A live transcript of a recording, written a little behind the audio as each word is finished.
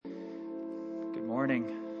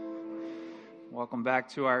Morning. Welcome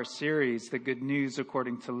back to our series, The Good News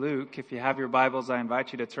According to Luke. If you have your Bibles, I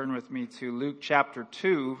invite you to turn with me to Luke chapter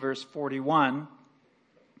 2, verse 41.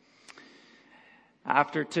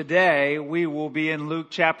 After today, we will be in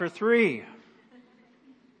Luke chapter 3.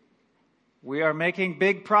 We are making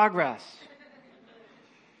big progress.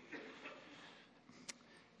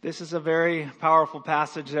 This is a very powerful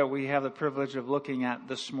passage that we have the privilege of looking at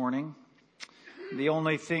this morning. The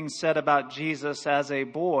only thing said about Jesus as a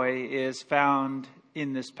boy is found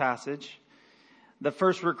in this passage. The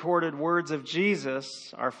first recorded words of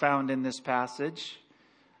Jesus are found in this passage.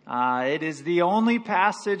 It is the only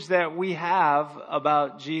passage that we have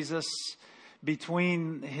about Jesus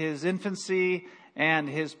between his infancy and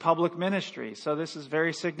his public ministry. So this is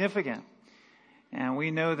very significant. And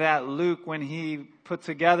we know that Luke, when he put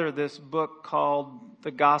together this book called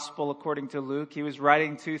The Gospel According to Luke, he was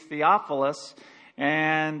writing to Theophilus.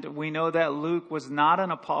 And we know that Luke was not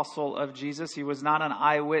an apostle of Jesus. He was not an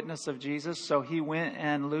eyewitness of Jesus. So he went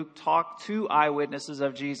and Luke talked to eyewitnesses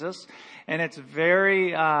of Jesus. And it's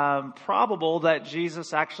very probable that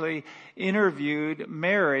Jesus actually interviewed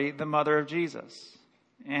Mary, the mother of Jesus.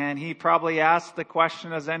 And he probably asked the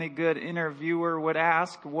question, as any good interviewer would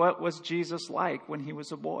ask, what was Jesus like when he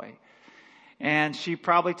was a boy? And she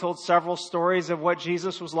probably told several stories of what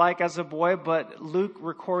Jesus was like as a boy, but Luke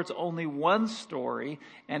records only one story,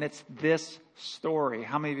 and it's this story.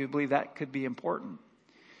 How many of you believe that could be important?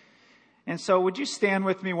 And so would you stand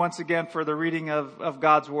with me once again for the reading of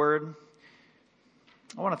God's Word?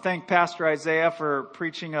 I want to thank Pastor Isaiah for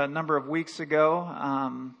preaching a number of weeks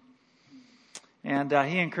ago. And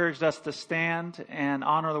he encouraged us to stand and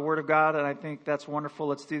honor the Word of God, and I think that's wonderful.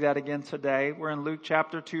 Let's do that again today. We're in Luke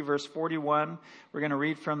chapter 2, verse 41. We're going to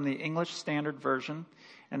read from the English Standard Version,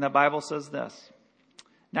 and the Bible says this.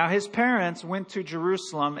 Now his parents went to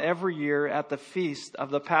Jerusalem every year at the feast of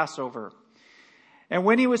the Passover. And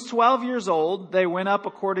when he was 12 years old, they went up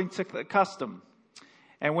according to the custom.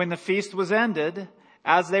 And when the feast was ended,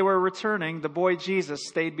 as they were returning, the boy Jesus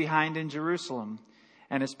stayed behind in Jerusalem.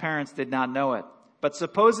 And his parents did not know it. But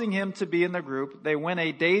supposing him to be in the group, they went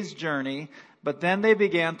a day's journey, but then they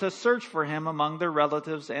began to search for him among their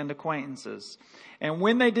relatives and acquaintances. And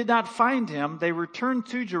when they did not find him, they returned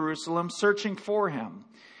to Jerusalem searching for him.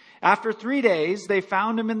 After 3 days, they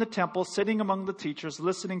found him in the temple, sitting among the teachers,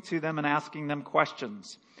 listening to them and asking them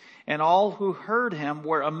questions. And all who heard him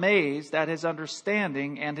were amazed at his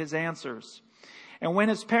understanding and his answers. And when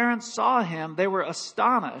his parents saw him, they were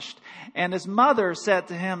astonished. And his mother said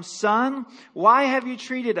to him, Son, why have you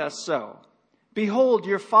treated us so? Behold,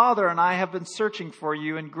 your father and I have been searching for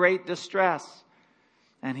you in great distress.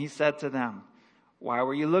 And he said to them, Why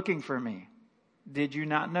were you looking for me? Did you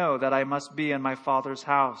not know that I must be in my father's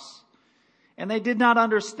house? And they did not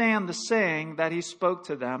understand the saying that he spoke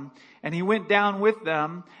to them. And he went down with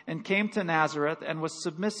them and came to Nazareth and was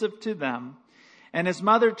submissive to them. And his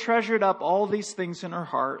mother treasured up all these things in her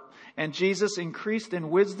heart. And Jesus increased in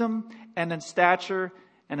wisdom and in stature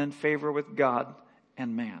and in favor with God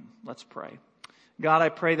and man. Let's pray. God, I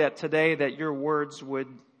pray that today that your words would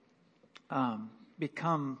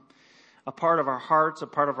become a part of our hearts, a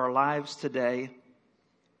part of our lives today.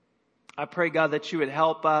 I pray, God, that you would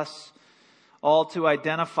help us all to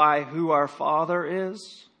identify who our Father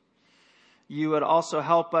is. You would also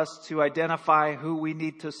help us to identify who we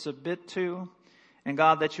need to submit to. And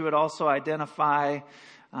God, that you would also identify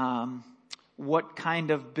what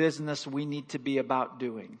kind of business we need to be about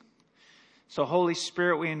doing. So Holy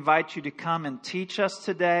Spirit, we invite you to come and teach us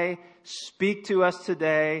today, speak to us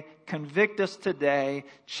today, convict us today,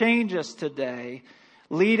 change us today,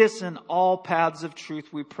 lead us in all paths of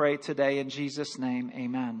truth, we pray today in Jesus' name,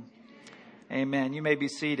 amen. Amen. You may be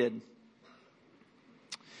seated.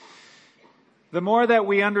 The more that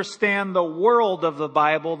we understand the world of the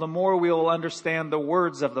Bible, the more we will understand the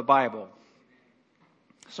words of the Bible.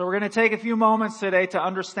 So we're going to take a few moments today to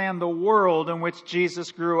understand the world in which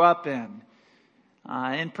Jesus grew up in.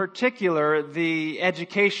 In particular, the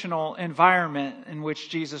educational environment in which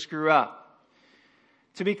Jesus grew up.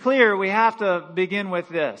 To be clear, we have to begin with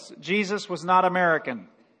this. Jesus was not American.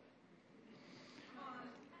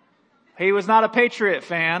 He was not a Patriot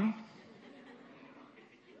fan.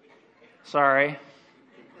 Sorry.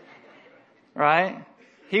 Right?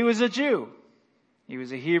 He was a Jew. He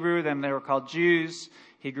was a Hebrew, then they were called Jews.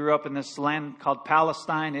 He grew up in this land called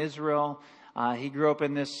Palestine, Israel. He grew up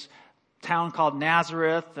in this town called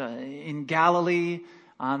Nazareth in Galilee.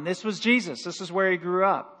 This was Jesus. This is where he grew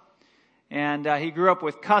up. And he grew up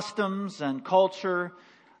with customs and culture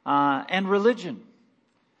and religion.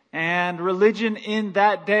 And religion in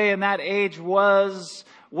that day and that age was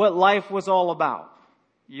what life was all about.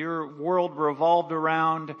 your world revolved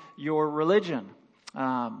around your religion.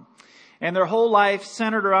 And their whole life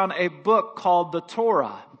centered around a book called the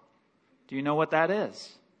Torah. Do you know what that is?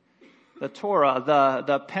 The Torah,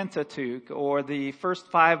 the Pentateuch, or the first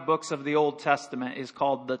 5 books of the Old Testament is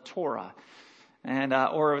called the Torah, and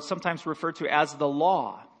or sometimes referred to as the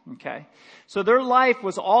law. Okay, so their life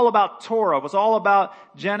was all about Torah. It was all about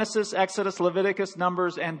Genesis, Exodus, Leviticus,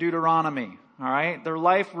 Numbers, and Deuteronomy. All right, their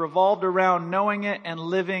life revolved around knowing it and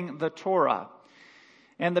living the Torah.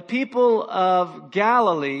 And the people of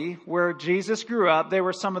Galilee, where Jesus grew up, they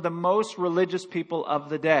were some of the most religious people of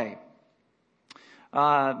the day.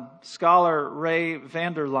 Scholar Ray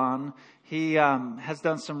Vanderlaan, he has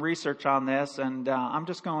done some research on this, and I'm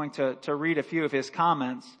just going to read a few of his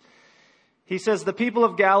comments. He says, the people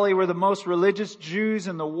of Galilee were the most religious Jews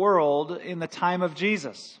in the world in the time of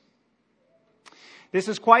Jesus. This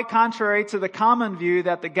is quite contrary to the common view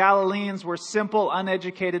that the Galileans were simple,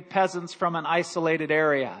 uneducated peasants from an isolated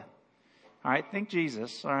area. All right, think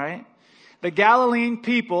Jesus, all right? The Galilean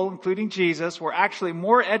people, including Jesus, were actually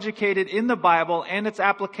more educated in the Bible and its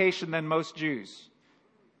application than most Jews.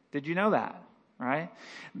 Did you know that? Right?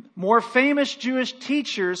 More famous Jewish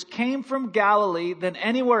teachers came from Galilee than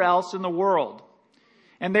anywhere else in the world.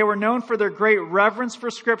 And they were known for their great reverence for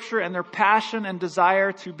Scripture and their passion and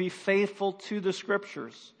desire to be faithful to the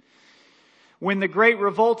Scriptures. When the great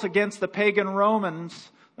revolt against the pagan Romans,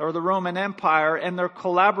 or the Roman Empire, and their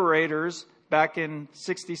collaborators back in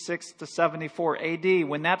 66 to 74 AD,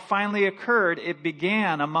 when that finally occurred, it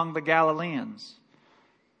began among the Galileans.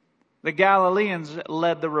 The Galileans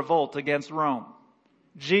led the revolt against Rome.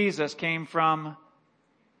 Jesus came from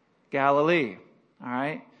Galilee. All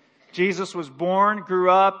right? Jesus was born, grew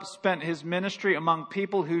up, spent his ministry among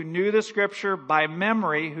people who knew the Scripture by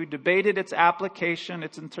memory, who debated its application,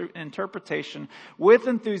 its interpretation with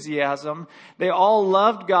enthusiasm. They all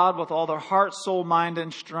loved God with all their heart, soul, mind,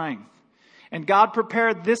 and strength. And God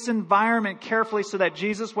prepared this environment carefully so that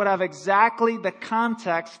Jesus would have exactly the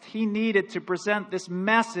context he needed to present this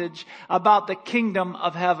message about the kingdom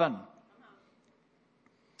of heaven.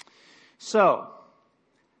 So,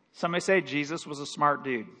 somebody say Jesus was a smart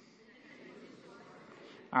dude.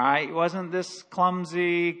 All right, he wasn't this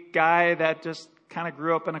clumsy guy that just kind of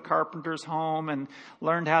grew up in a carpenter's home and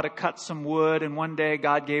learned how to cut some wood, and one day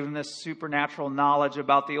God gave him this supernatural knowledge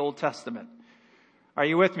about the Old Testament. Are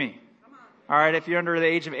you with me? All right, if you're under the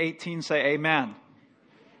age of 18, say amen.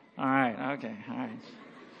 All right, okay, all right.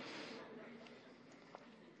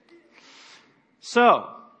 So,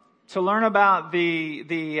 to learn about the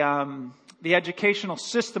educational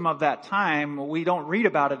system of that time, we don't read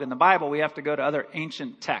about it in the Bible. We have to go to other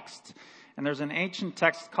ancient texts. And there's an ancient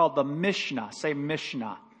text called the Mishnah. Say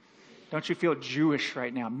Mishnah. Don't you feel Jewish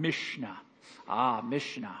right now? Mishnah.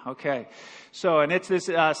 Mishnah. Okay. So, and it's this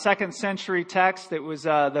 2nd century text. It was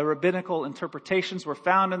the rabbinical interpretations were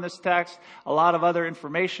found in this text. A lot of other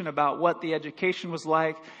information about what the education was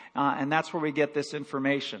like. And that's where we get this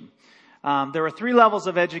information. There were 3 levels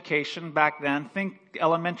of education back then. Think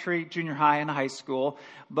elementary, junior high, and high school.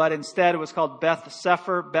 But instead it was called Beth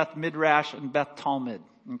Sefer, Beth Midrash, and Beth Talmud.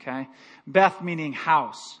 Okay? Beth meaning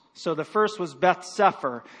house. So the first was Beth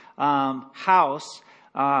Sefer, house.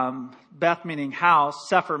 Beth meaning house,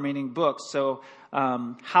 Sefer meaning books. So,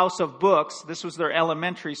 house of books. This was their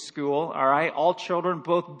elementary school. All right. All children,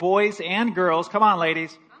 both boys and girls. Come on,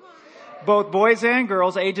 ladies. Both boys and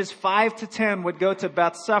girls, ages 5 to 10, would go to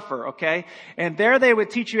Beth Sefer. Okay. And there they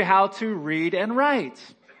would teach you how to read and write,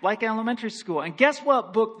 like elementary school. And guess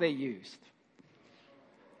what book they used?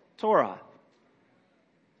 Torah.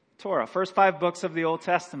 First 5 books of the Old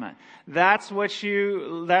Testament. That's where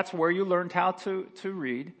you learned how to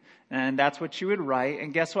read. And that's what you would write.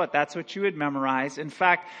 And guess what? That's what you would memorize. In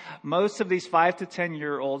fact, most of these 5 to 10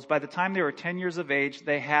 year olds, by the time they were 10 years of age,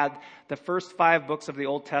 they had the first 5 books of the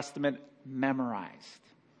Old Testament memorized.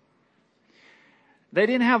 They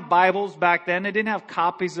didn't have Bibles back then. They didn't have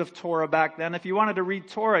copies of Torah back then. If you wanted to read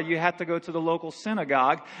Torah, you had to go to the local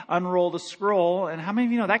synagogue, unroll the scroll. And how many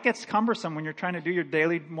of you know that gets cumbersome when you're trying to do your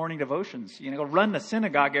daily morning devotions? You know, go run the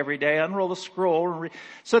synagogue every day, unroll the scroll. And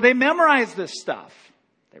so they memorized this stuff.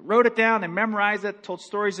 They wrote it down, they memorized it, told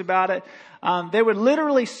stories about it. They would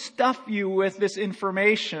literally stuff you with this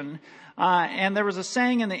information. And there was a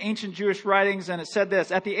saying in the ancient Jewish writings, and it said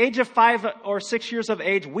this: at the age of 5 or 6 years of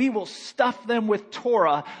age, we will stuff them with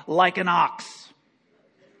Torah like an ox.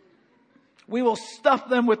 We will stuff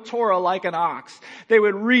them with Torah like an ox. They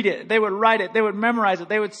would read it, they would write it, they would memorize it,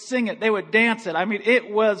 they would sing it, they would dance it. I mean,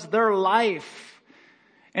 it was their life.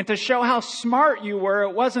 And to show how smart you were,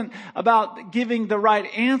 it wasn't about giving the right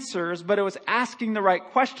answers, but it was asking the right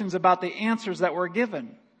questions about the answers that were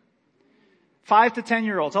given. 5 to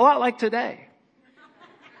 10-year-olds, a lot like today.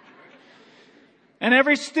 And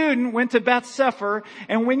every student went to Beth Sefer,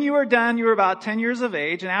 and when you were done, you were about 10 years of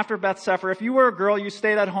age, and after Beth Sefer, if you were a girl, you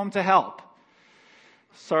stayed at home to help.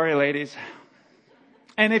 Sorry, ladies.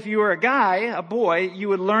 And if you were a guy, a boy, you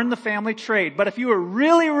would learn the family trade. But if you were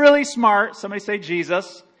really, really smart, somebody say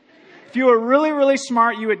Jesus. If you were really, really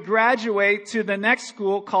smart, you would graduate to the next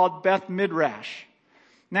school called Beth Midrash.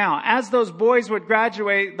 Now, as those boys would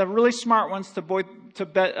graduate, the really smart ones to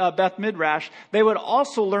Beth Midrash, they would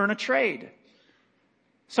also learn a trade.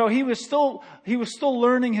 So he was still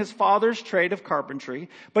learning his father's trade of carpentry,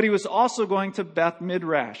 but he was also going to Beth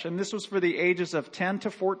Midrash. And this was for the ages of 10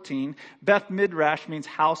 to 14. Beth Midrash means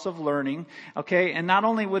house of learning. Okay. And not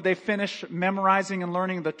only would they finish memorizing and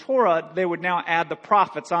learning the Torah, they would now add the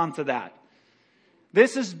prophets onto that.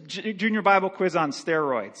 This is Junior Bible Quiz on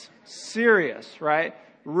steroids. Serious, right?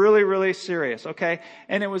 Really, really serious, okay?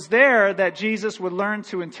 And it was there that Jesus would learn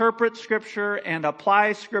to interpret Scripture and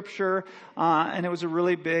apply Scripture, and it was a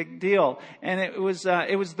really big deal. And it was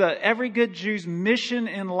every good Jew's mission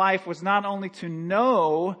in life was not only to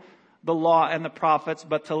know the law and the prophets,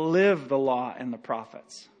 but to live the law and the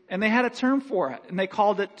prophets. And they had a term for it, and they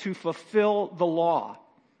called it to fulfill the law.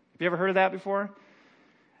 Have you ever heard of that before?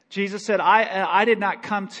 Jesus said, I did not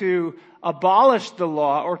come to abolish the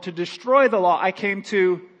law or to destroy the law. I came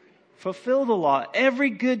to fulfill the law.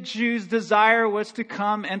 Every good Jew's desire was to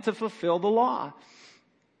come and to fulfill the law.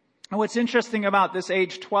 And what's interesting about this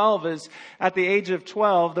age 12 is at the age of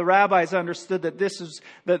 12, the rabbis understood that this is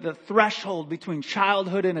the threshold between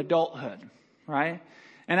childhood and adulthood, right?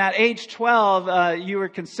 And at age 12, you were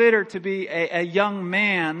considered to be a young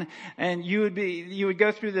man, and you would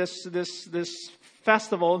go through this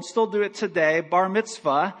festival and still do it today, bar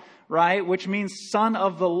mitzvah, right? Which means son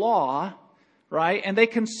of the law, right? And they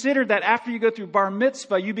considered that after you go through bar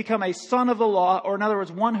mitzvah, you become a son of the law, or in other words,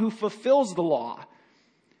 one who fulfills the law.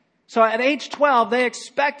 So at age 12, they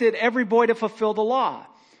expected every boy to fulfill the law.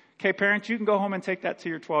 Okay, parents, you can go home and take that to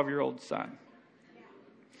your 12-year-old son.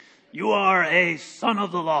 You are a son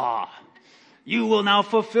of the law. You will now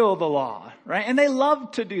fulfill the law, right? And they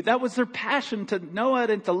loved to do. That was their passion, to know it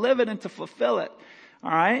and to live it and to fulfill it. All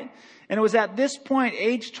right? And it was at this point,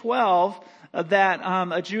 age 12, that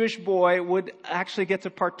a Jewish boy would actually get to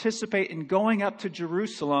participate in going up to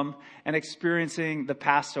Jerusalem and experiencing the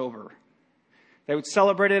Passover. They would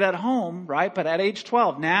celebrate it at home, right? But at age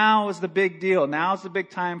 12, now is the big deal. Now is the big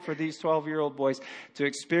time for these 12-year-old boys to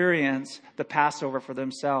experience the Passover for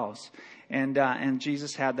themselves. And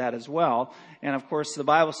Jesus had that as well. And of course, the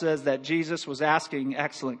Bible says that Jesus was asking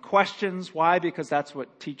excellent questions. Why? Because that's what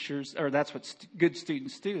good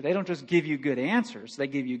students do. They don't just give you good answers. They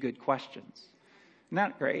give you good questions. Isn't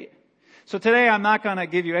that great? So today, I'm not going to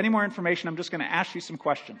give you any more information. I'm just going to ask you some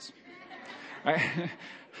questions. Right?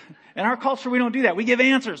 In our culture, we don't do that. We give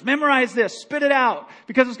answers. Memorize this. Spit it out.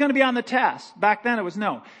 Because it's going to be on the test. Back then, it was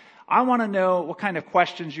no. I want to know what kind of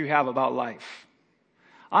questions you have about life.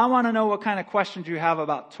 I want to know what kind of questions you have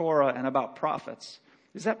about Torah and about prophets.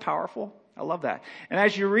 Is that powerful? I love that. And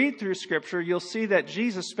as you read through Scripture, you'll see that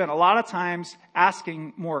Jesus spent a lot of times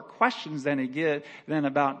asking more questions than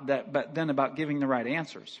about giving the right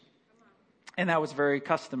answers. And that was very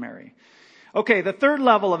customary. Okay, the third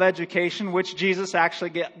level of education, which Jesus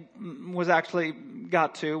actually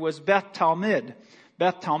got to, was Beth Talmud.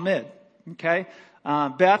 Beth Talmud. Okay.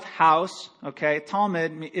 Beth, house, okay.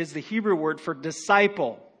 Talmud is the Hebrew word for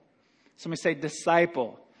disciple. Somebody say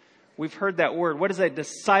disciple. We've heard that word. What is a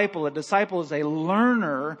disciple? A disciple is a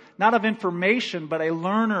learner, not of information, but a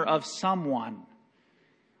learner of someone.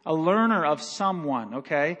 A learner of someone,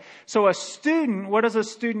 okay? So a student, what does a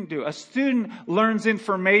student do? A student learns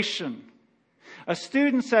information. A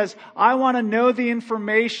student says, I want to know the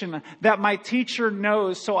information that my teacher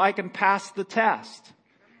knows so I can pass the test.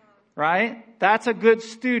 Right? That's a good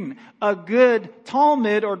student. A good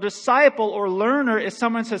Talmud or disciple or learner is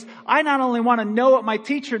someone who says, I not only want to know what my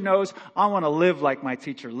teacher knows, I want to live like my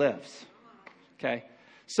teacher lives. Okay?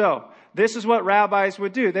 So, this is what rabbis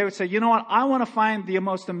would do. They would say, you know what? I want to find the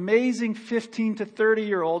most amazing 15 to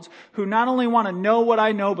 30-year-olds who not only want to know what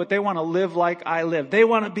I know, but they want to live like I live. They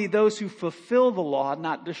want to be those who fulfill the law,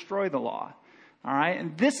 not destroy the law. All right.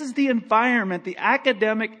 And this is the environment, the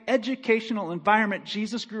academic, educational environment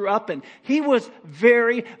Jesus grew up in. He was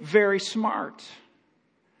very, very smart.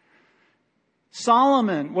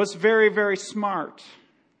 Solomon was very, very smart.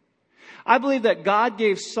 I believe that God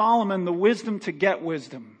gave Solomon the wisdom to get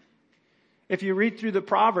wisdom. If you read through the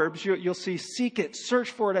Proverbs, you'll see, seek it,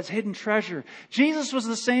 search for it as hidden treasure. Jesus was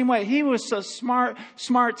the same way. He was a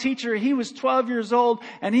smart teacher. He was 12 years old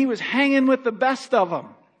and he was hanging with the best of them.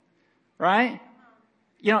 Right?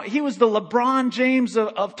 He was the LeBron James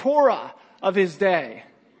of Torah of his day.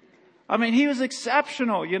 I mean, he was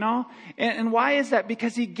exceptional, And why is that?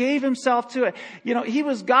 Because he gave himself to it. He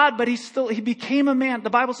was God, but he became a man. The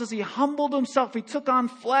Bible says he humbled himself. He took on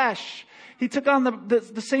flesh. He took on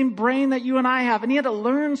the same brain that you and I have. And he had to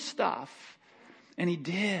learn stuff. And he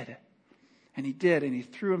did. And he did. And he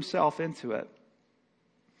threw himself into it.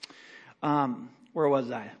 Where was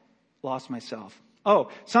I? Lost myself. Oh,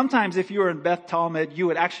 sometimes if you were in Beth Talmud, you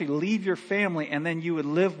would actually leave your family and then you would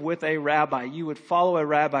live with a rabbi. You would follow a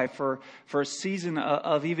rabbi for a season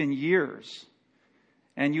of even years.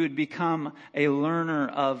 And you would become a learner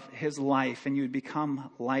of his life and you would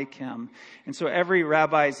become like him. And so every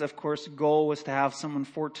rabbi's, of course, goal was to have someone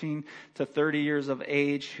 14 to 30 years of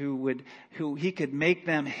age who he could make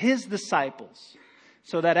them his disciples.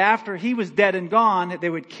 So that after he was dead and gone, they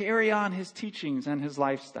would carry on his teachings and his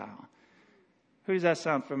lifestyle. Who does that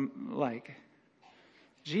sound like?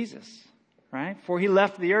 Jesus, right? For he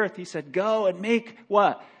left the earth, he said, go and make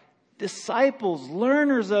what? Disciples,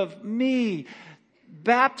 learners of me.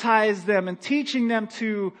 Baptize them and teaching them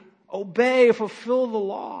to obey, fulfill the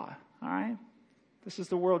law. All right? This is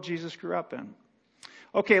the world Jesus grew up in.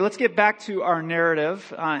 Okay, let's get back to our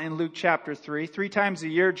narrative in Luke chapter 3. 3 times a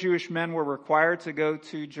year, Jewish men were required to go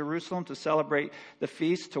to Jerusalem to celebrate the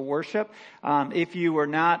feast, to worship. If you were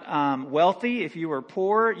not wealthy, if you were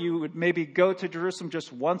poor, you would maybe go to Jerusalem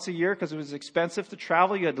just once a year because it was expensive to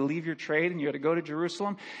travel. You had to leave your trade and you had to go to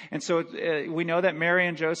Jerusalem. And so we know that Mary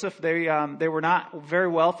and Joseph, they were not very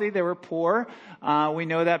wealthy. They were poor. We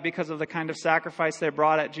know that because of the kind of sacrifice they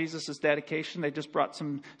brought at Jesus' dedication. They just brought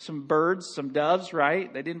some birds, some doves, right?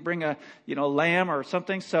 They didn't bring a lamb or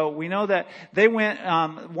something. So we know that they went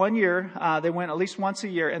one year. They went at least once a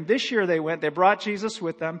year. And this year they brought Jesus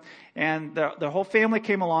with them. And the whole family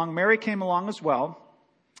came along. Mary came along as well.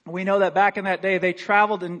 We know that back in that day they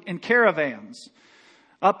traveled in caravans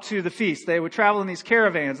up to the feast. They would travel in these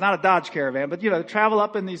caravans, not a Dodge Caravan, but travel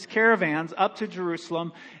up in these caravans up to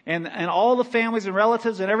Jerusalem, and all the families and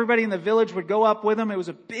relatives and everybody in the village would go up with them. It was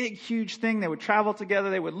a big, huge thing. They would travel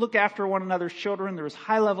together. They would look after one another's children. There was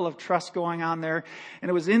high level of trust going on there. And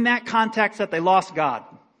it was in that context that they lost God.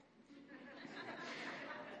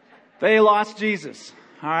 They lost Jesus.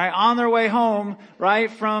 All right, on their way home, right,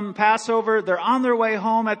 from Passover, they're on their way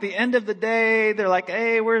home. At the end of the day, they're like,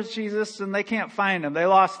 hey, where's Jesus? And they can't find him. They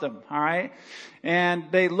lost him, all right?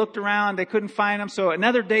 And they looked around, they couldn't find him. So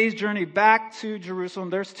another day's journey back to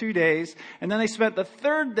Jerusalem. There's 2 days. And then they spent the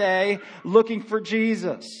third day looking for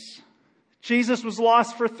Jesus. Jesus was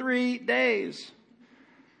lost for 3 days.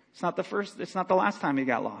 It's not the last time he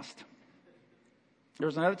got lost. There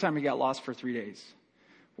was another time he got lost for 3 days.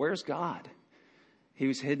 Where's God? He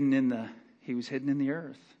was hidden in the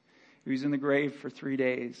earth. He was in the grave for 3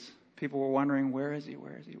 days. People were wondering, where is he?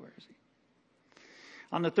 Where is he? Where is he?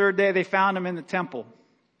 On the third day, they found him in the temple.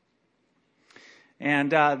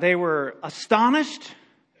 And they were astonished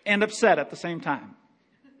and upset at the same time.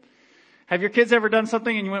 Have your kids ever done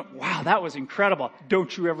something and you went, wow, that was incredible.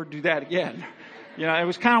 Don't you ever do that again. It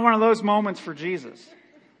was kind of one of those moments for Jesus.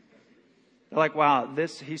 They're like, wow,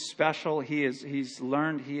 he's special. He's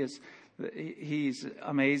learned. He's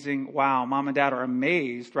amazing. Wow, mom and dad are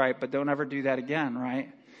amazed, right? But don't ever do that again,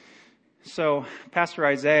 right? So Pastor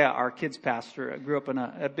Isaiah, our kids pastor, grew up in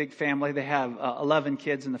a big family. They have 11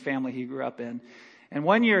 kids in the family he grew up in. And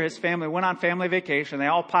one year his family went on family vacation. They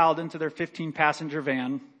all piled into their 15-passenger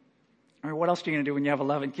van. I mean, what else are you going to do when you have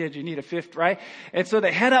 11 kids? You need a fifth, right? And so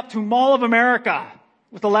they head up to Mall of America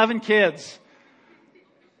with 11 kids.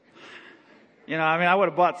 I would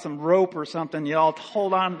have bought some rope or something. You all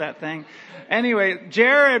hold on to that thing. Anyway,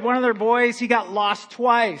 Jared, one of their boys, he got lost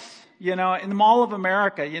twice, in the Mall of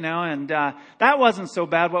America, and that wasn't so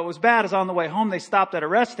bad. What was bad is on the way home, they stopped at a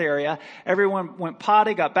rest area. Everyone went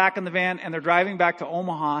potty, got back in the van, and they're driving back to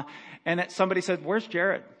Omaha. And somebody said, where's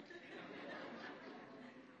Jared?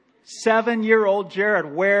 7-year-old Jared.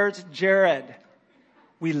 Where's Jared?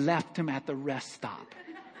 We left him at the rest stop.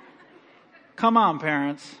 Come on,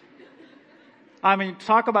 parents. I mean,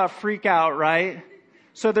 talk about freak out, right?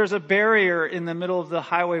 So there's a barrier in the middle of the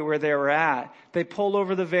highway where they were at. They pull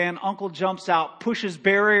over the van. Uncle jumps out, pushes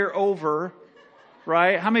barrier over,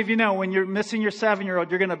 right? How many of you know when you're missing your 7-year-old,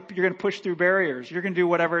 you're gonna push through barriers. You're gonna do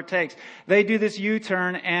whatever it takes. They do this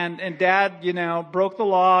U-turn, and Dad, broke the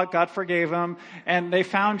law. God forgave him, and they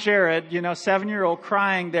found Jared, 7-year-old,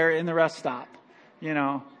 crying there in the rest stop.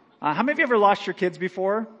 How many of you ever lost your kids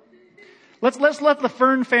before? Let's let the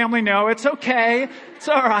Fern family know it's okay. It's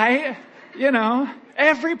all right.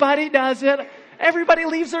 Everybody does it. Everybody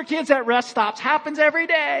leaves their kids at rest stops. Happens every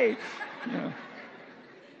day.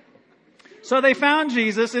 So they found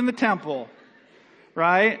Jesus in the temple,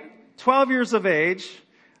 right? 12 years of age.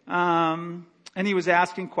 And he was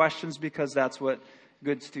asking questions because that's what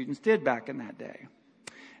good students did back in that day.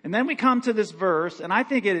 And then we come to this verse, and I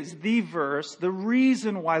think it is the verse, the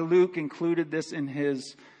reason why Luke included this in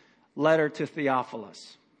his letter to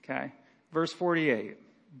Theophilus. Okay? Verse 48.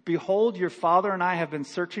 Behold, your father and I have been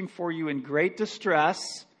searching for you in great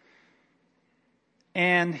distress.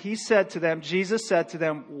 And Jesus said to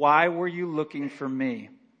them, why were you looking for me?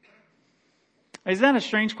 Is that a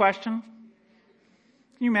strange question?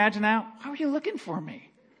 Can you imagine that? Why were you looking for me?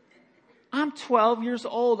 I'm 12 years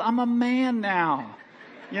old. I'm a man now.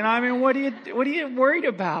 What are you worried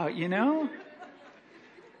about,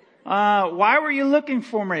 why were you looking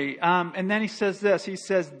for me? And then he says this. He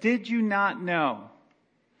says, did you not know?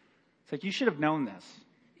 It's like, you should have known this.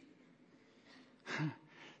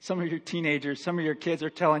 Some of your teenagers, some of your kids are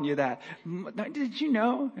telling you that. Did you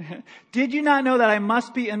know? Did you not know that I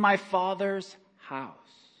must be in my Father's house?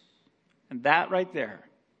 And that right there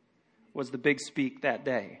was the big speak that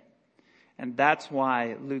day. And that's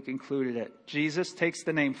why Luke included it. Jesus takes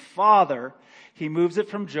the name Father, he moves it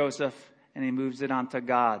from Joseph, and he moves it onto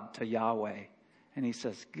God, to Yahweh. And he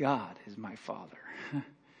says, God is my Father.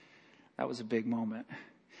 That was a big moment.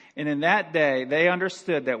 And in that day, they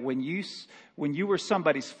understood that when you were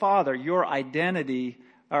somebody's father, your identity,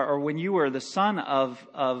 or when you were the son of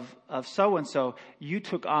so-and-so, you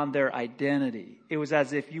took on their identity. It was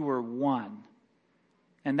as if you were one.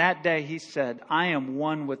 And that day he said, I am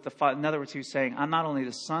one with the Father. In other words, he was saying, I'm not only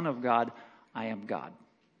the Son of God, I am God.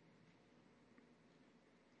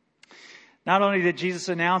 Not only did Jesus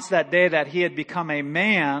announce that day that he had become a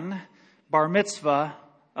man, bar mitzvah,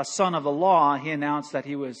 a son of the law, he announced that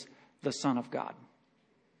he was the Son of God.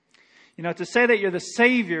 To say that you're the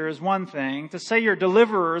Savior is one thing. To say you're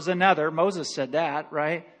deliverer is another. Moses said that,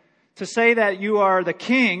 right? To say that you are the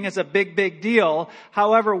king is a big, big deal.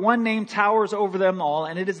 However, one name towers over them all,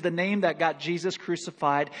 and it is the name that got Jesus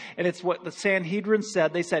crucified. And it's what the Sanhedrin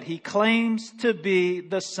said. They said, he claims to be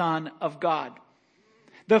the Son of God.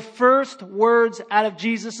 The first words out of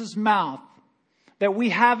Jesus' mouth that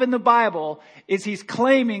we have in the Bible is he's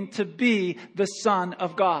claiming to be the Son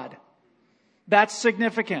of God. That's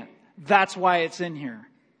significant. That's why it's in here.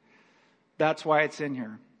 That's why it's in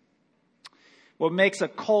here. What makes a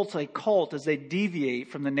cult is they deviate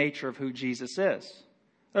from the nature of who Jesus is.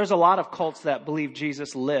 There's a lot of cults that believe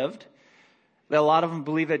Jesus lived. A lot of them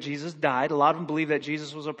believe that Jesus died. A lot of them believe that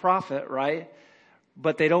Jesus was a prophet, right?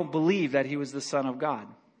 But they don't believe that he was the Son of God.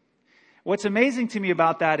 What's amazing to me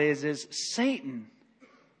about that is Satan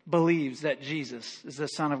believes that Jesus is the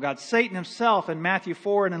Son of God. Satan himself in Matthew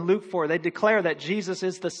 4 and in Luke 4, they declare that Jesus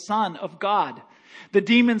is the Son of God. The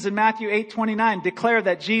demons in Matthew 8:29 declare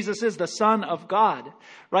that Jesus is the Son of God,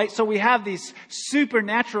 right? So we have these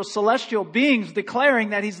supernatural celestial beings declaring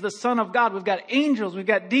that he's the Son of God. We've got angels, we've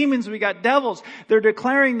got demons, we've got devils. They're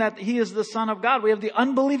declaring that he is the Son of God. We have the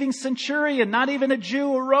unbelieving centurion, not even a Jew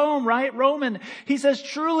or Roman. He says,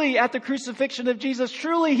 truly, at the crucifixion of Jesus,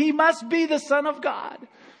 truly he must be the Son of God.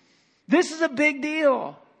 This is a big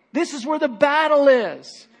deal. This is where the battle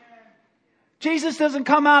is. Jesus doesn't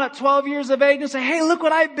come out at 12 years of age and say, hey, look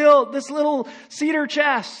what I built, this little cedar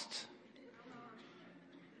chest.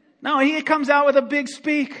 No, he comes out with a big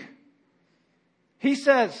speak. He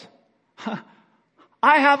says,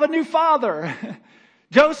 I have a new father.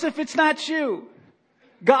 Joseph, it's not you.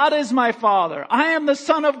 God is my father. I am the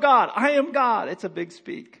Son of God. I am God. It's a big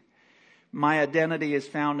speak. My identity is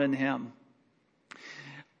found in him.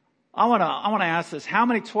 I want to ask this. How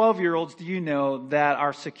many 12-year-olds do you know that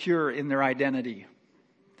are secure in their identity?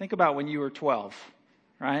 Think about when you were 12,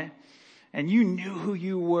 right? And you knew who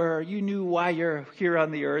you were. You knew why you're here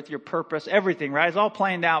on the earth, your purpose, everything, right? It's all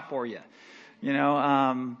planned out for you.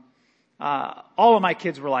 All of my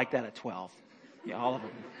kids were like that at 12. Yeah, all of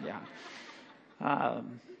them. Yeah.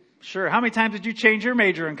 Sure. How many times did you change your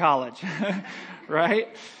major in college? Right?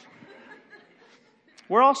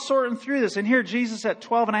 We're all sorting through this. And here Jesus at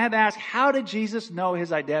 12, and I had to ask, how did Jesus know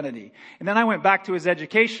his identity? And then I went back to his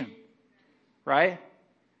education, right?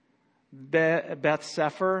 Beth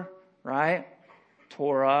Sefer, right?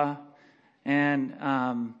 Torah.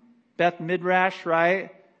 And Beth Midrash,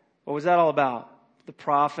 right? What was that all about? The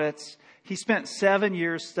prophets. He spent 7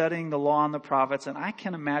 years studying the law and the prophets. And I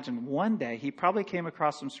can imagine one day he probably came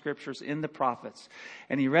across some scriptures in the prophets.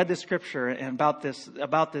 And he read the scripture and about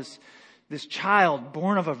this child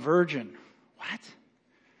born of a virgin. What?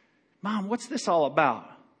 Mom, what's this all about?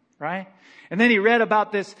 Right? And then he read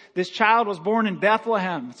about this child was born in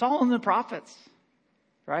Bethlehem. It's all in the prophets.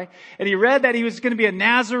 Right? And he read that he was going to be a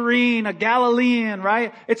Nazarene, a Galilean,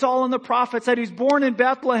 right? It's all in the prophets, that he was born in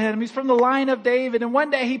Bethlehem. He's from the line of David. And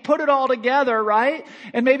one day he put it all together, right?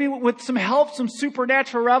 And maybe with some help, some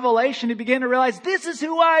supernatural revelation, he began to realize, this is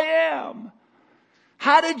who I am.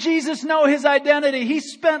 How did Jesus know his identity? He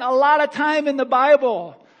spent a lot of time in the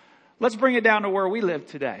Bible. Let's bring it down to where we live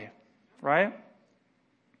today, right?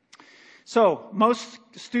 So most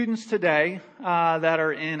students today that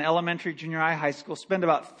are in elementary, junior high, high school spend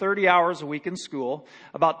about 30 hours a week in school,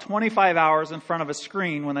 about 25 hours in front of a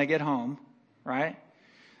screen when they get home, right?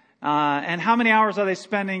 And how many hours are they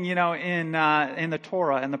spending, in the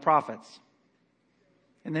Torah and the prophets?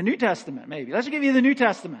 In the New Testament, maybe. Let's give you the New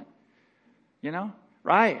Testament,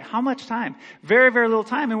 right? How much time? Very, very little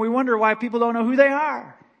time. And we wonder why people don't know who they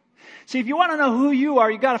are. See, if you want to know who you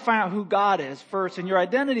are, you've got to find out who God is first. And your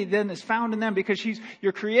identity then is found in them because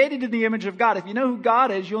you're created in the image of God. If you know who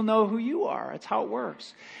God is, you'll know who you are. That's how it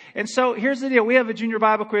works. And so here's the deal. We have a junior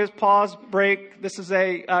Bible quiz. Pause, break. This is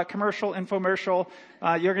a commercial, infomercial.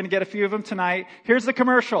 You're going to get a few of them tonight. Here's the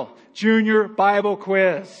commercial. Junior Bible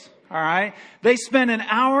quiz. All right. They spend an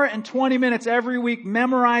hour and 20 minutes every week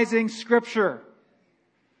memorizing Scripture.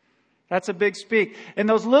 That's a big speak. And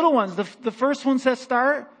those little ones, the first ones that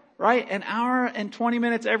start, right? An hour and 20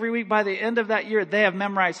 minutes every week. By the end of that year, they have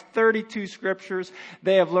memorized 32 scriptures.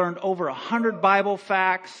 They have learned over 100 Bible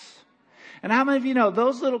facts. And how many of you know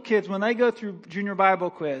those little kids, when they go through junior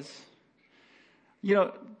Bible quiz,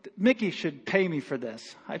 Mickey should pay me for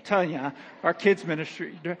this. I'm telling you, our kids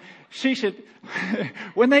ministry, she should,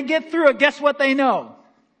 when they get through it, guess what they know?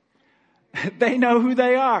 They know who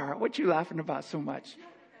they are. What you laughing about so much?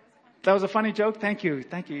 That was a funny joke? Thank you.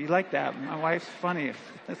 You like that. My wife's funny.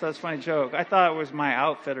 That was a funny joke. I thought it was my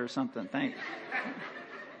outfit or something. Thanks.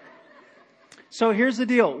 So here's the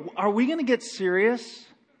deal. Are we going to get serious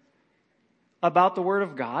about the Word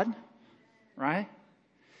of God? Right?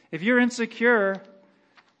 If you're insecure,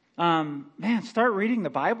 start reading the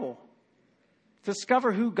Bible.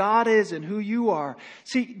 Discover who God is and who you are.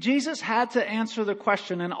 See, Jesus had to answer the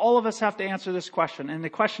question, and all of us have to answer this question. And the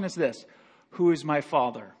question is this: who is my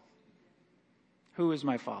Father? Who is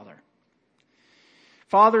my Father?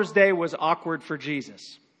 Father's Day was awkward for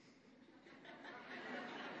Jesus.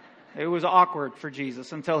 It was awkward for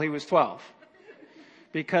Jesus until he was 12.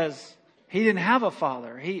 Because he didn't have a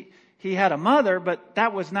father. He had a mother, but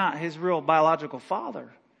that was not his real biological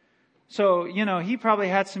father. So, he probably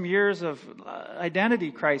had some years of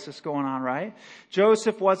identity crisis going on, right?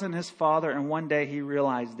 Joseph wasn't his father, and one day he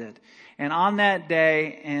realized it. And on that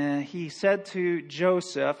day, he said to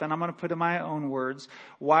Joseph, and I'm going to put in my own words,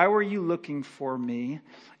 "Why were you looking for me?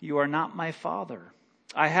 You are not my father.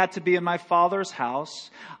 I had to be in my father's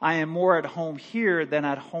house. I am more at home here than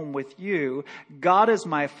at home with you. God is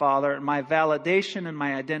my father, and my validation and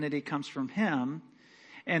my identity comes from him.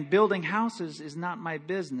 And building houses is not my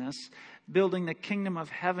business. Building the kingdom of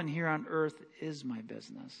heaven here on earth is my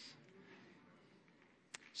business."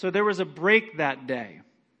 So there was a break that day.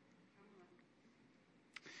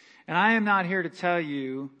 And I am not here to tell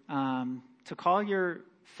you to call your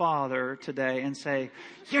father today and say,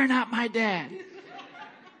 "You're not my dad."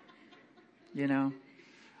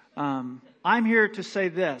 I'm here to say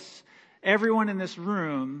this. Everyone in this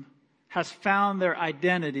room has found their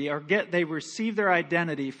identity, or they receive their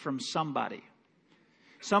identity from somebody.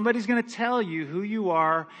 Somebody's going to tell you who you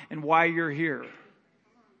are and why you're here.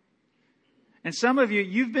 And some of you,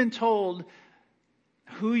 you've been told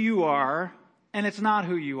who you are, and it's not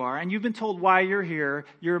who you are. And you've been told why you're here.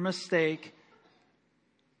 You're a mistake.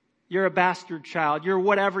 You're a bastard child. You're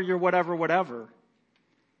whatever.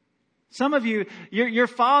 Some of you, your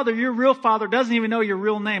father, your real father, doesn't even know your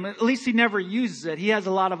real name. At least he never uses it. He has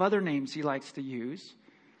a lot of other names he likes to use.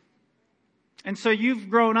 And so you've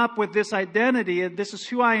grown up with this identity, and this is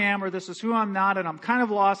who I am, or this is who I'm not, and I'm kind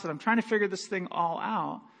of lost, and I'm trying to figure this thing all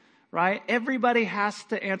out, right? Everybody has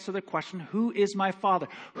to answer the question, who is my father?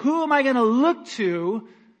 Who am I going to look to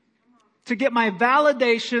get my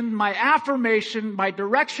validation, my affirmation, my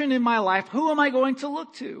direction in my life? Who am I going to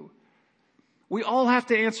look to? We all have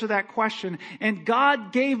to answer that question. And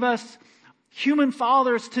God gave us human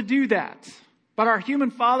fathers to do that. But our human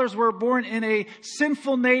fathers were born in a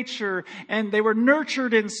sinful nature, and they were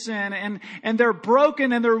nurtured in sin, and they're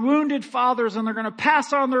broken and they're wounded fathers, and they're going to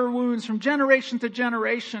pass on their wounds from generation to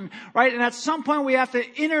generation, right? And at some point we have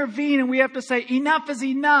to intervene, and we have to say, enough is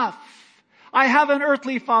enough. I have an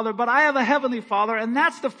earthly father, but I have a heavenly father, and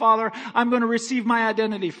that's the father I'm going to receive my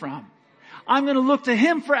identity from. I'm going to look to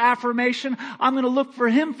Him for affirmation. I'm going to look for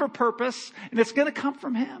Him for purpose, and it's going to come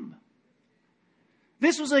from Him.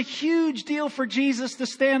 This was a huge deal for Jesus to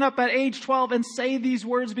stand up at age 12 and say these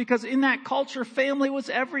words, because in that culture, family was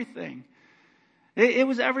everything. It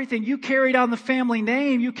was everything. You carried on the family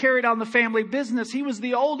name. You carried on the family business. He was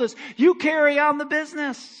the oldest. You carry on the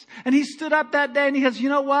business. And he stood up that day and he goes, you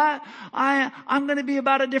know what? I'm going to be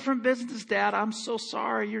about a different business, Dad. I'm so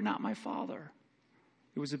sorry. You're not my father.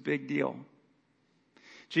 It was a big deal.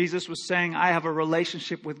 Jesus was saying, I have a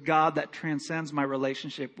relationship with God that transcends my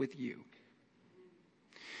relationship with you.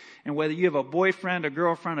 And whether you have a boyfriend, a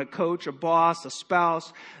girlfriend, a coach, a boss, a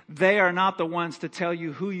spouse, they are not the ones to tell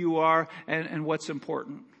you who you are and what's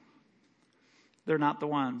important. They're not the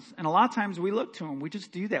ones. And a lot of times we look to them. We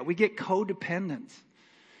just do that. We get codependent.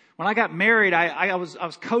 When I got married, I was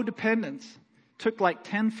codependent. It took like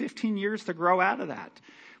 10, 15 years to grow out of that.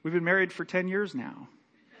 We've been married for 10 years now.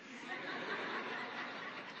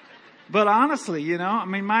 But honestly,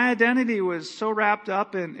 my identity was so wrapped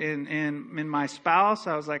up in my spouse.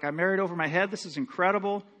 I was like, I married over my head. This is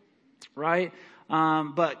incredible, right?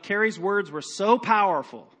 But Carrie's words were so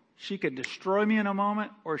powerful. She could destroy me in a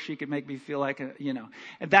moment, or she could make me feel like, and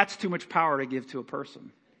that's too much power to give to a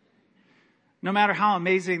person. No matter how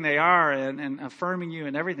amazing they are and affirming you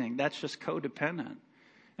and everything, that's just codependent.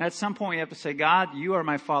 And at some point, you have to say, God, you are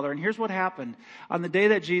my Father. And here's what happened. On the day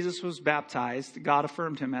that Jesus was baptized, God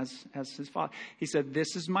affirmed him as his Father. He said,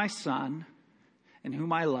 this is my Son, in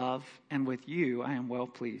whom I love, and with you I am well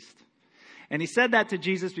pleased. And he said that to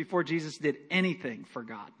Jesus before Jesus did anything for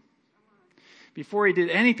God. Before he did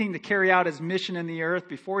anything to carry out his mission in the earth,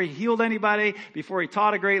 before he healed anybody, before he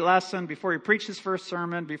taught a great lesson, before he preached his first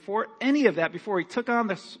sermon, before any of that, before he took on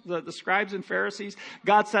the scribes and Pharisees,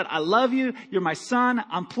 God said, I love you. You're my Son.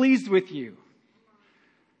 I'm pleased with you.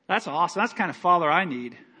 That's awesome. That's the kind of father I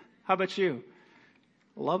need. How about you?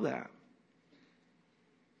 I love that.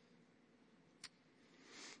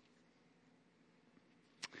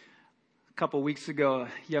 A couple of weeks ago,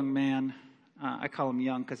 a young man, I call him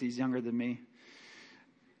young because he's younger than me.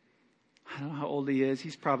 I don't know how old he is.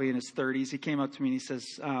 He's probably in his 30s. He came up to me and he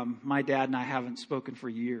says, my dad and I haven't spoken for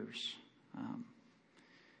years.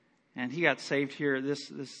 And he got saved here. This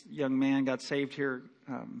young man got saved here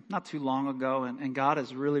not too long ago, and God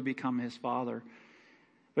has really become his father.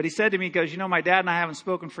 But he said to me, he goes, my dad and I haven't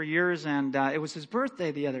spoken for years, and it was his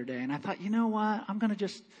birthday the other day. And I thought, you know what? I'm going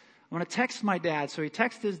to text my dad. So he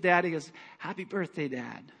texted his dad. He goes, happy birthday,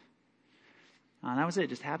 Dad. And that was it.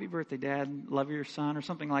 Just happy birthday, Dad. Love your son, or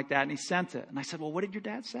something like that. And he sent it. And I said, well, what did your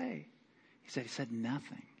dad say? He said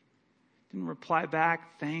nothing. Didn't reply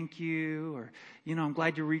back, thank you. Or, I'm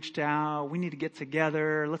glad you reached out. We need to get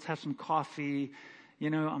together. Let's have some coffee.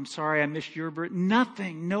 I'm sorry I missed your birthday.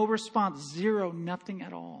 Nothing. No response. Zero. Nothing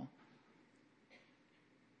at all.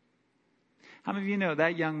 How many of you know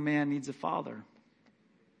that young man needs a father?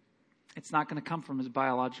 It's not going to come from his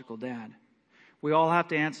biological dad. We all have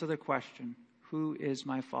to answer the question, who is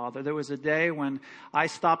my father? There was a day when I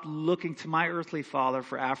stopped looking to my earthly father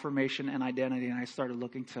for affirmation and identity, and I started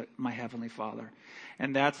looking to my heavenly Father.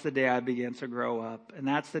 And that's the day I began to grow up. And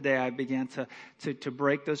that's the day I began to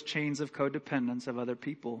break those chains of codependence of other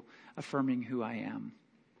people affirming who I am.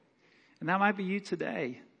 And that might be you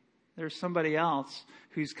today. There's somebody else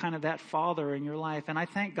who's kind of that father in your life. And I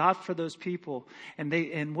thank God for those people.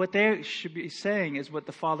 And what they should be saying is what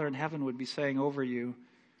the Father in heaven would be saying over you.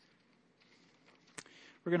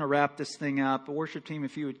 We're going to wrap this thing up. The worship team,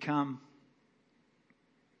 if you would come.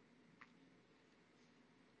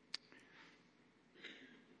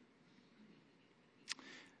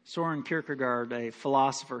 Soren Kierkegaard, a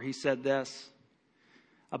philosopher, he said this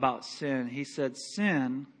about sin. He said,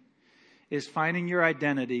 sin is finding your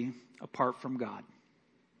identity apart from God.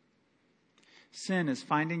 Sin is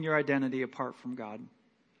finding your identity apart from God.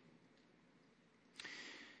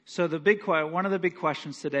 So one of the big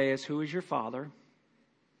questions today is, who is your father?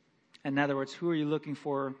 In other words, who are you looking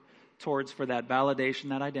towards for that validation,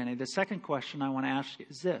 that identity? The second question I want to ask you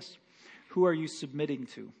is this: who are you submitting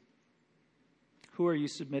to? Who are you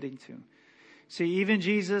submitting to? See, even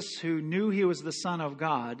Jesus, who knew he was the Son of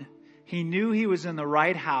God, he knew he was in the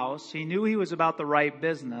right house. He knew he was about the right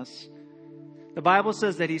business. The Bible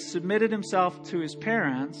says that he submitted himself to his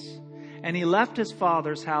parents, and he left his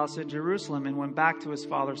father's house in Jerusalem and went back to his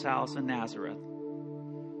father's house in Nazareth.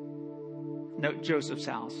 No, Joseph's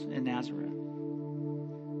house in Nazareth.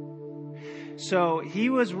 So he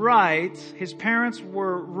was right. His parents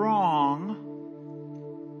were wrong.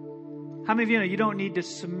 How many of you know you don't need to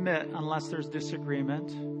submit unless there's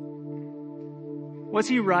disagreement? Was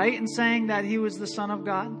he right in saying that he was the Son of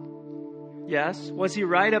God? Yes. Was he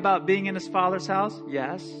right about being in his Father's house?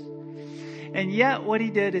 Yes. And yet what he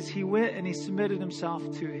did is he went and he submitted himself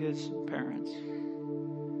to his parents.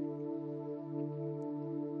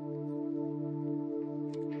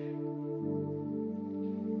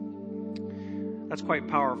 That's quite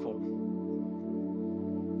powerful.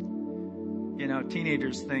 You know,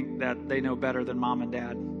 teenagers think that they know better than mom and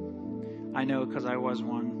dad. I know because I was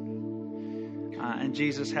one. And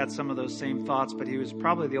Jesus had some of those same thoughts, but he was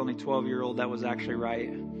probably the only 12-year-old that was actually right.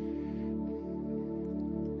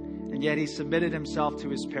 And yet he submitted himself to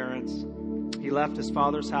his parents. He left his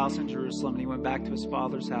father's house in Jerusalem and he went back to his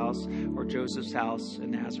father's house, or Joseph's house in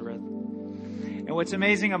Nazareth. And what's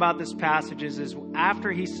amazing about this passage is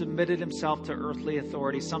after he submitted himself to earthly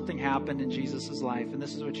authority, something happened in Jesus' life. And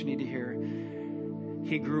this is what you need to hear.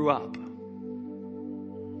 He grew up.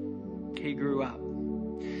 He grew up.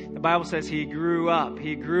 The Bible says he grew up.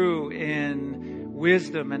 He grew in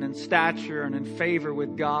wisdom and in stature and in favor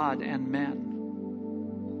with God and men.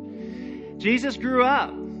 Jesus grew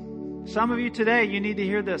up. Some of you today, you need to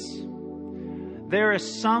hear this. There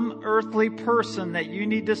is some earthly person that you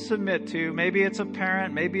need to submit to. Maybe it's a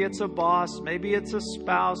parent, maybe it's a boss, maybe it's a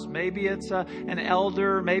spouse, maybe it's an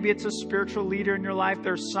elder, maybe it's a spiritual leader in your life.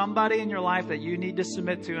 There's somebody in your life that you need to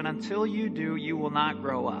submit to, and until you do, you will not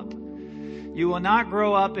grow up. You will not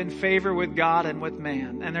grow up in favor with God and with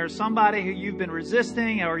man. And there's somebody who you've been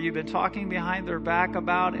resisting or you've been talking behind their back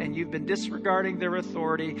about, and you've been disregarding their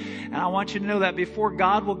authority. And I want you to know that before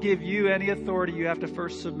God will give you any authority, you have to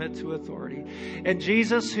first submit to authority. And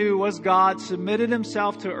Jesus, who was God, submitted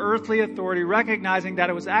himself to earthly authority, recognizing that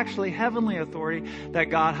it was actually heavenly authority that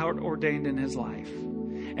God had ordained in his life.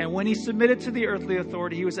 And when he submitted to the earthly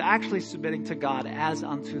authority, he was actually submitting to God as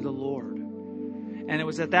unto the Lord. And it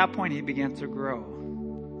was at that point he began to grow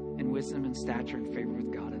in wisdom and stature and favor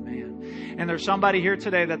with God and man. And there's somebody here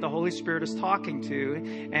today that the Holy Spirit is talking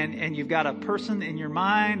to, and you've got a person in your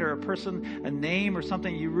mind or a name or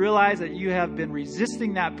something. You realize that you have been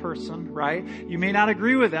resisting that person, right? You may not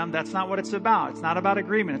agree with them. That's not what it's about. It's not about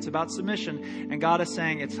agreement. It's about submission. And God is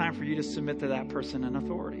saying it's time for you to submit to that person in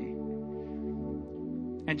authority.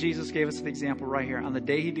 And Jesus gave us the example right here. On the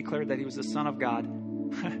day he declared that he was the Son of God,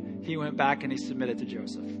 he went back and he submitted to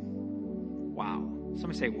Joseph. Wow.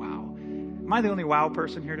 Somebody say, wow. Am I the only wow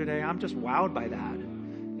person here today? I'm just wowed by that.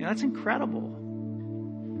 You know, that's incredible.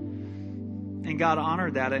 And God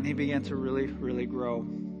honored that, and he began to really, really grow.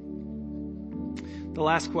 The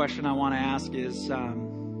last question I want to ask is,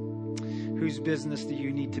 whose business do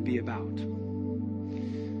you need to be about?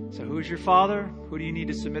 So who's your father? Who do you need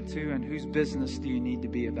to submit to? And whose business do you need to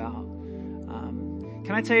be about?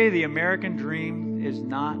 Can I tell you, the American dream is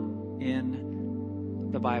not in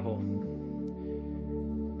the Bible.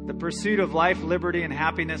 The pursuit of life, liberty, and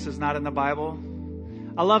happiness is not in the Bible.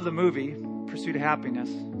 I love the movie, Pursuit of Happiness.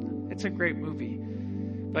 It's a great movie.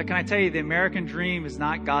 But can I tell you, the American dream is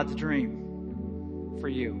not God's dream for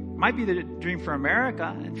you. It might be the dream for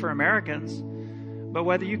America and for Americans, but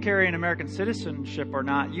whether you carry an American citizenship or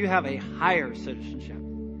not, you have a higher citizenship.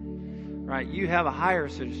 Right? You have a higher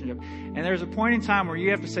citizenship. And there's a point in time where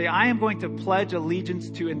you have to say, I am going to pledge allegiance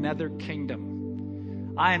to another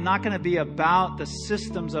kingdom. I am not going to be about the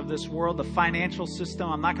systems of this world, the financial system.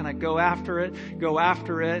 I'm not going to go after it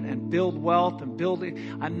and build wealth and build it.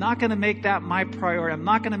 I'm not going to make that my priority. I'm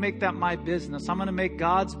not going to make that my business. I'm going to make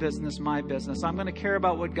God's business my business. I'm going to care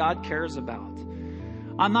about what God cares about.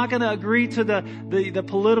 I'm not going to agree to the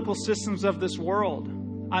political systems of this world.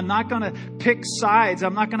 I'm not going to pick sides.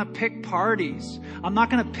 I'm not going to pick parties. I'm not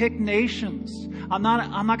going to pick nations. I'm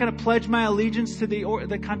not going to pledge my allegiance to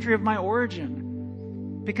the country of my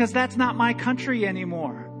origin, because that's not my country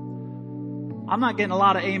anymore. I'm not getting a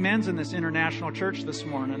lot of amens in this international church this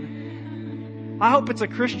morning. I hope it's a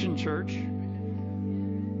Christian church.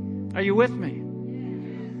 Are you with me?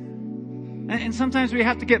 And sometimes we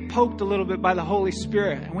have to get poked a little bit by the Holy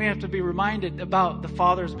Spirit, and we have to be reminded about the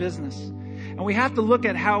Father's business. And we have to look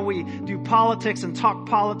at how we do politics and talk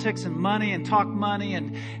politics and money and talk money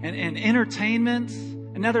and entertainment,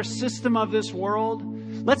 another system of this world.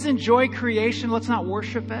 Let's enjoy creation. Let's not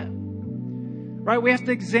worship it. Right? We have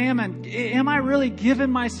to examine, am I really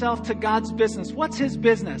giving myself to God's business? What's his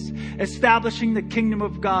business? Establishing the kingdom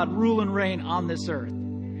of God, rule and reign on this earth.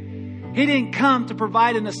 He didn't come to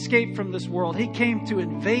provide an escape from this world. He came to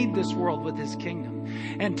invade this world with his kingdom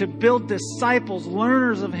and to build disciples,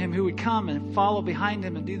 learners of him who would come and follow behind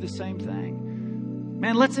him and do the same thing.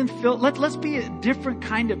 Man, let's be a different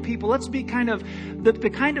kind of people. Let's be kind of the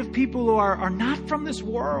kind of people who are not from this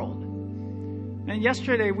world. And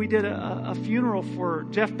yesterday we did a funeral for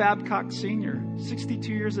Jeff Babcock Sr.,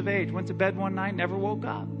 62 years of age, went to bed one night, never woke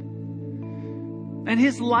up. And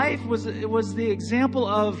his life was the example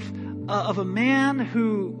of a man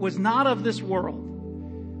who was not of this world.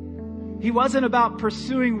 He wasn't about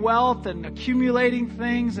pursuing wealth and accumulating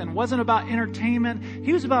things, and wasn't about entertainment.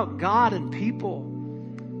 He was about God and people.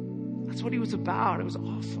 That's what he was about. It was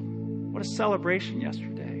awesome. What a celebration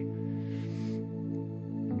yesterday.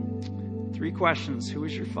 3 questions. Who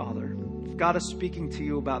is your father? If God is speaking to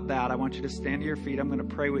you about that, I want you to stand to your feet. I'm going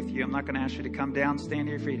to pray with you. I'm not going to ask you to come down. Stand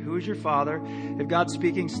to your feet. Who is your father? If God's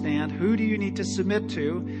speaking, stand. Who do you need to submit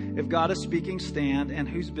to? If God is speaking, stand. And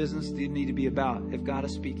whose business do you need to be about? If God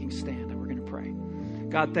is speaking, stand. And we're going to pray.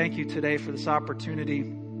 God, thank you today for this opportunity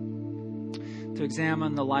to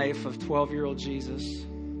examine the life of 12-year-old Jesus,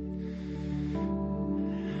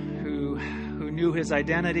 who knew his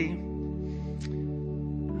identity.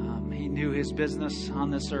 He knew his business on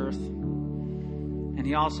this earth. And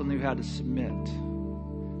he also knew how to submit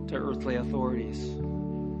to earthly authorities.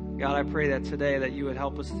 God, I pray that today that you would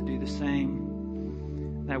help us to do the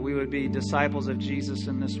same, that we would be disciples of Jesus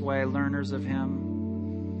in this way, learners of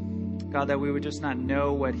him. God, that we would just not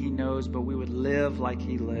know what he knows, but we would live like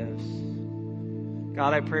he lives.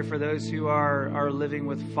 God, I pray for those who are living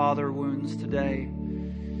with father wounds today.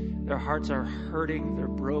 Their hearts are hurting, they're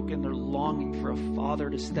broken, they're longing for a father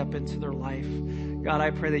to step into their life. God,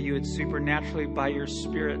 I pray that you would supernaturally, by your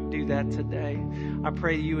Spirit, do that today. I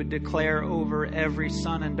pray you would declare over every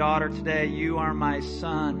son and daughter today, you are my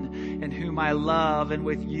son, in whom I love, and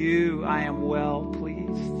with you I am well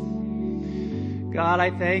pleased. God,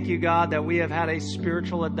 I thank you, God, that we have had a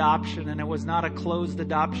spiritual adoption, and it was not a closed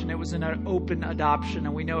adoption, it was an open adoption,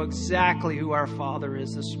 and we know exactly who our Father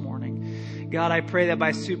is this morning. God, I pray that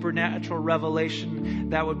by supernatural revelation,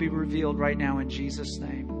 that would be revealed right now in Jesus'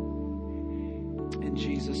 name. In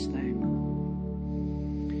Jesus' name.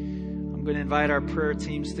 I'm going to invite our prayer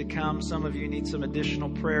teams to come. Some of you need some additional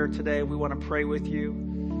prayer today. We want to pray with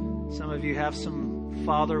you. Some of you have some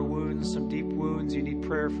father wounds, some deep wounds you need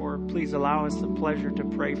prayer for. Please allow us the pleasure to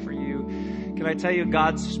pray for you. Can I tell you,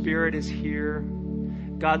 God's Spirit is here.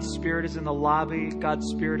 God's Spirit is in the lobby. God's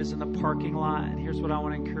Spirit is in the parking lot. And here's what I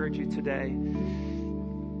want to encourage you today.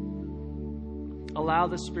 Allow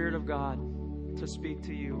the Spirit of God to speak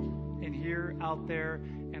to you in here, out there,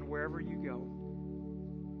 and wherever you go.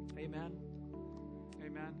 Amen.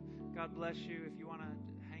 Amen. God bless you. If you want to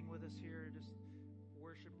hang with us here, just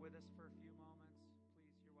worship with us for a few moments.